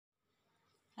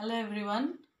Hello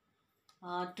everyone.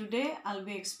 Today I'll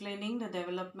be explaining the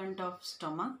development of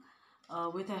stomach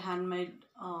with a handmade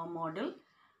model.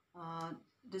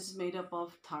 This is made up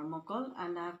of thermocol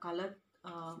and I have colored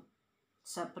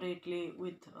separately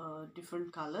with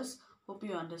different colors. Hope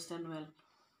you understand well.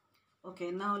 Okay,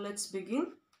 now let's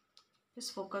begin.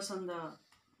 Just focus on the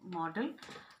model.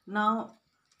 Now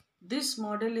this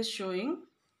model is showing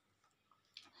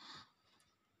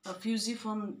a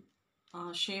fusiform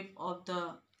shape of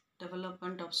the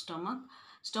development of stomach.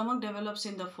 Stomach develops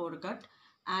in the foregut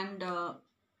and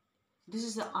this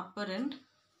is the upper end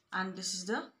and this is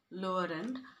the lower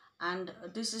end, and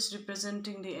this is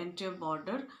representing the anterior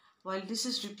border while this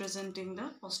is representing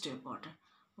the posterior border.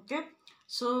 Okay,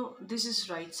 so this is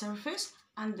right surface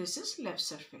and this is left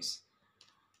surface,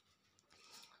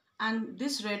 and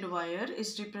this red wire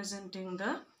is representing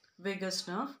the vagus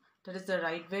nerve, that is the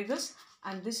right vagus,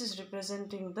 and this is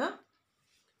representing the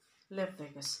left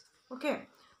vagus. Okay,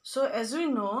 so as we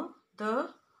know, the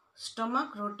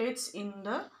stomach rotates in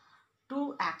the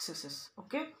two axes.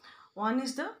 Okay, one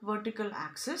is the vertical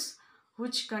axis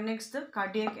which connects the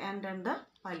cardiac end and the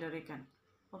pyloric end.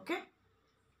 Okay,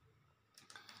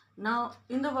 now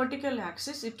in the vertical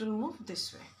axis it will move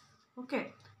this way.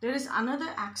 Okay, there is another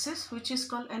axis which is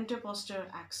called anteroposterior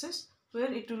axis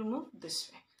where it will move this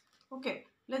way. Okay,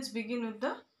 let's begin with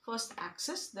the first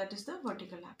axis, that is the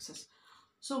vertical axis.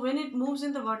 So when it moves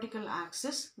in the vertical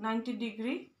axis, 90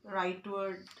 degree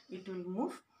rightward it will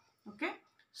move. Okay,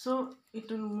 so it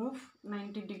will move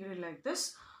 90 degree like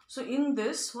this. So in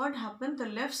this, what happened, the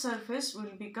left surface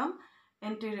will become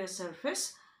anterior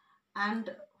surface, and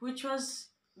which was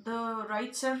the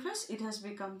right surface, it has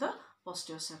become the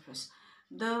posterior surface.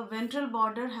 The ventral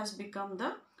border has become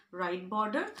the right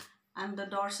border and the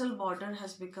dorsal border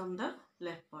has become the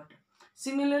left border.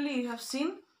 Similarly, you have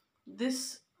seen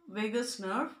this vagus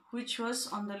nerve which was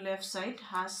on the left side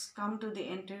has come to the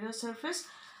anterior surface,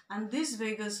 and this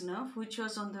vagus nerve which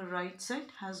was on the right side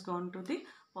has gone to the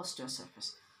posterior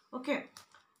surface. Okay,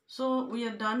 so we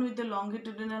are done with the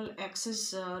longitudinal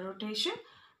axis rotation.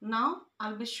 Now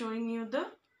I'll be showing you the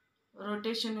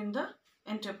rotation in the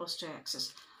anteroposterior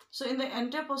axis. So in the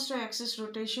anteroposterior axis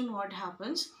rotation, what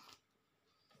happens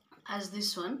as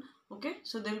this one. Okay,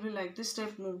 so there will be like this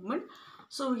type movement.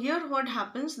 So here what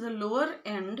happens, the lower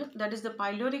end, that is the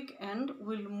pyloric end,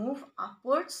 will move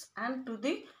upwards and to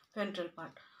the ventral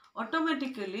part.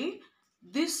 Automatically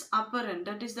this upper end,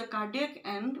 that is the cardiac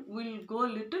end, will go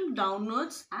a little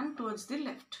downwards and towards the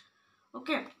left.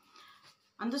 Okay,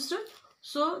 understood?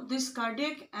 So this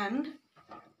cardiac end,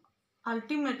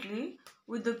 ultimately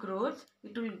with the growth,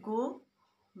 it will go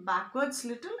backwards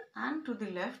little and to the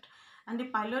left, and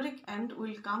the pyloric end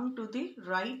will come to the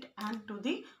right and to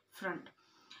the front.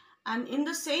 And in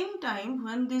the same time,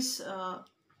 when this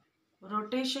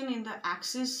rotation in the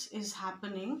axis is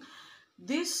happening,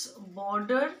 this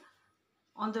border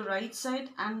on the right side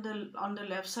and on the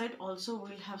left side also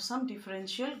will have some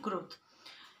differential growth.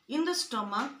 In the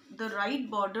stomach, the right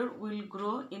border will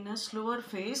grow in a slower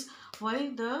phase while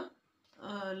the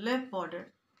left border,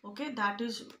 okay,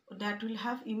 that will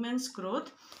have immense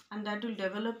growth and that will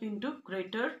develop into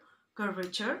greater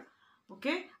curvature.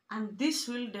 Okay, and this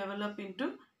will develop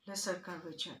into lesser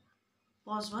curvature.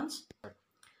 Pause once.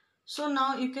 So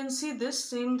now you can see this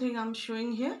same thing I'm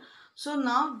showing here. So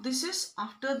now this is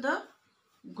after the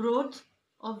growth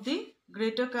of the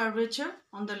greater curvature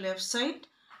on the left side,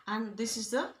 and this is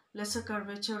the lesser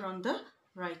curvature on the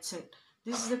right side.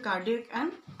 This is the cardiac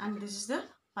end and this is the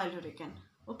pyloric end.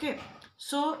 Okay,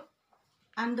 so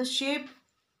and the shape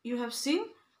you have seen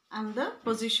and the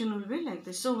position will be like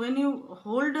this. So when you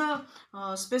hold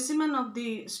a specimen of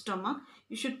the stomach,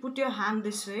 you should put your hand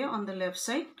this way on the left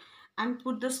side and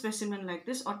put the specimen like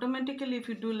this. Automatically, if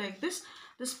you do like this,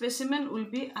 the specimen will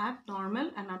be at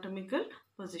normal anatomical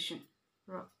position.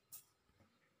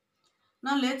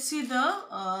 Now let's see the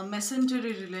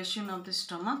mesentery relation of the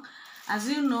stomach. As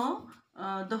you know,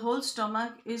 the whole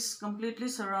stomach is completely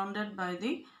surrounded by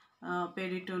the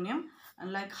peritoneum,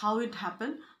 and like how it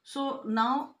happened. So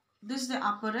now this is the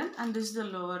upper end and this is the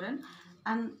lower end,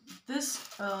 and this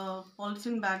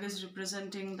polythene bag is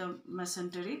representing the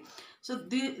mesentery. So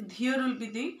here will be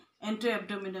the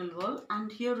anteroabdominal wall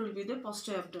and here will be the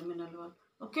posterior abdominal wall.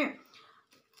 Okay,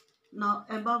 now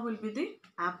above will be the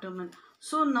abdomen.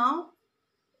 So now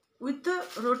with the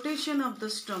rotation of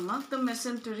the stomach, the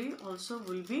mesentery also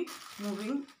will be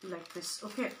moving like this.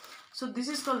 Okay, so this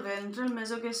is called ventral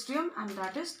mesogastrium and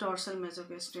that is dorsal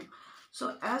mesogastrium.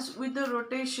 So as with the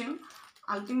rotation,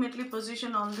 ultimately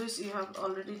position on this you have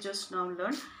already just now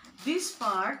learned. This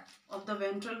part of the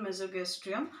ventral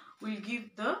mesogastrium will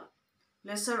give the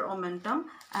lesser omentum,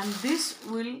 and this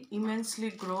will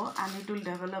immensely grow and it will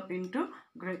develop into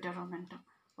greater omentum.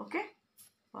 Okay,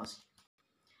 pause.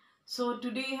 So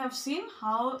today you have seen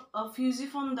how a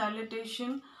fusiform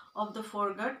dilatation of the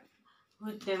foregut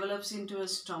which develops into a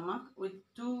stomach with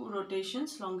two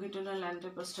rotations, longitudinal and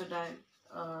anteposterior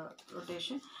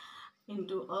rotation,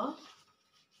 into a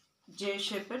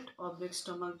J-shaped oblique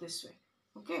stomach this way.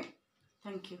 Okay,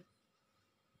 thank you.